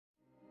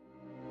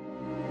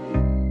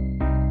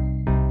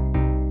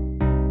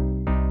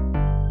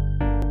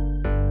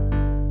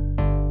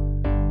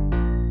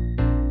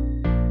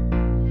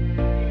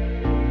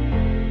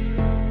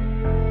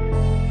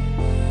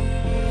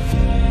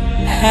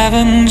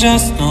Heaven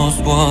just knows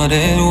what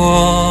it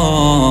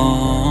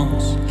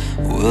wants.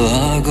 Will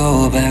I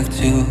go back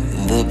to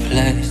the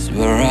place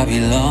where I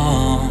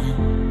belong?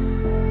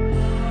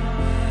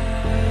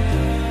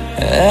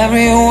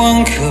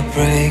 Everyone could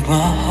break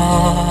my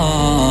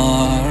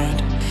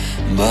heart,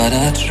 but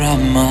I try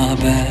my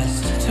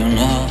best to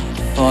not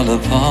fall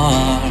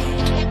apart.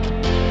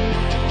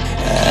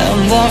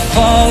 And I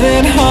find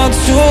it hard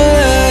to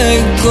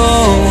let go.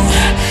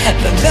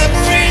 The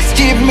memories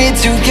keep me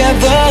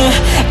together.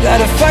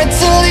 Gotta fight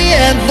till the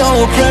end,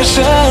 no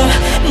pressure,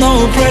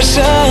 no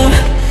pressure.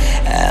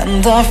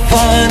 And I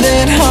find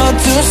it hard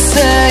to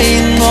say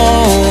no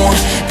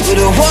to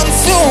the ones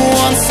who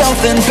want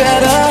something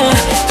better,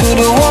 to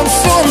the ones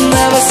who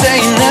never say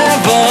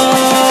never.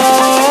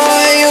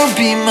 You'll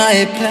be my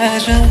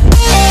pleasure.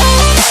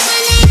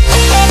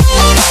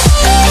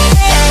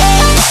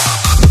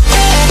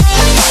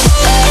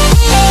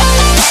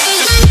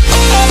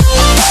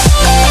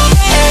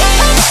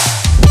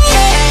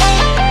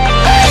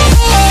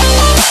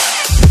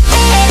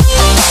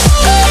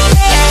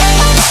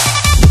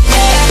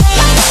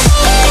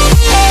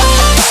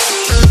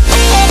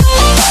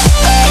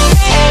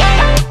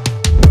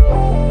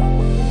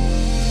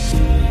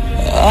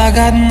 I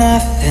got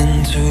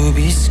nothing to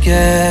be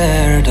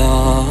scared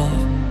of,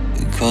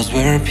 because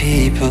where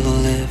people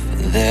live,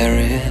 there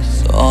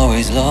is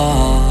always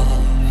love.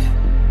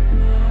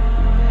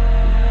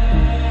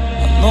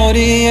 I know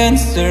the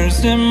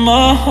answers in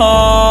my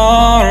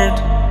heart,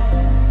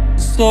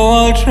 so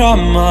I'll try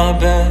my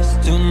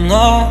best to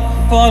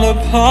not fall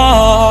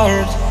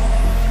apart.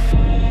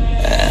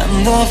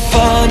 And I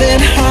find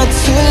it hard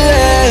to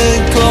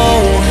let go.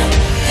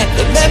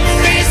 The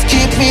memories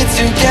keep me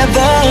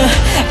together.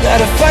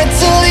 Gotta fight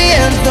till the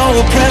end, no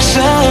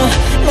pressure,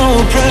 no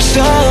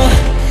pressure.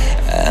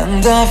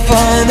 And I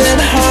find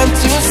it hard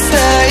to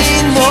say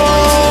no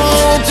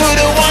to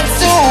the ones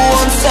who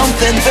want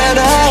something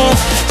better,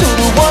 to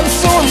the ones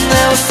who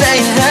never say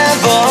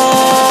never.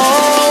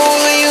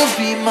 Will you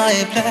be my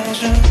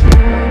pleasure?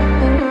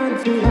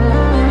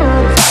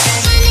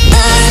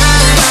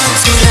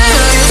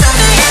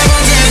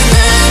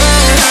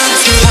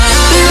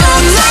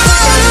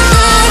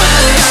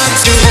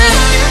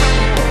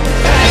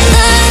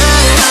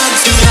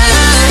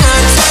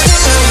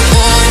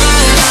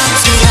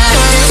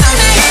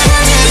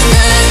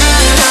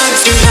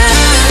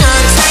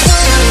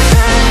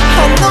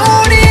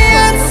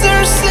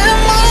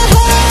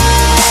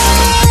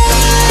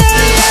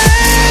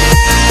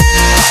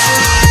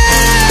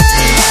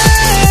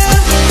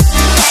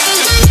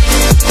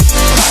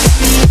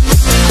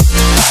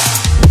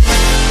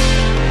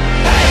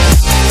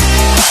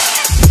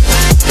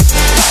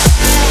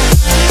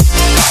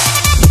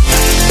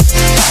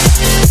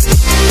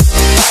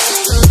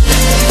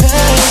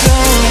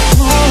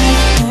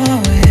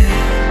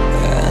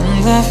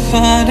 I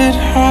find it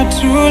hard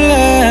to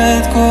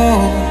let go.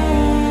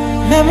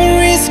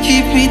 Memories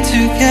keep me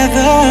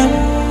together.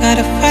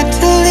 Gotta fight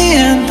till the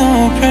end,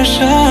 no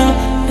pressure,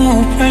 no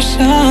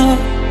pressure.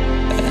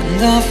 And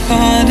I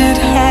find it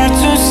hard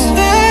to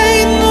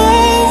say no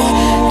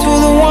to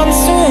the ones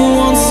who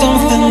want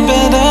something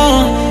better,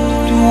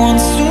 the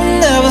ones who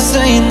never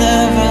say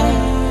never.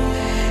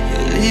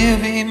 Will you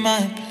be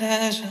my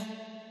pleasure?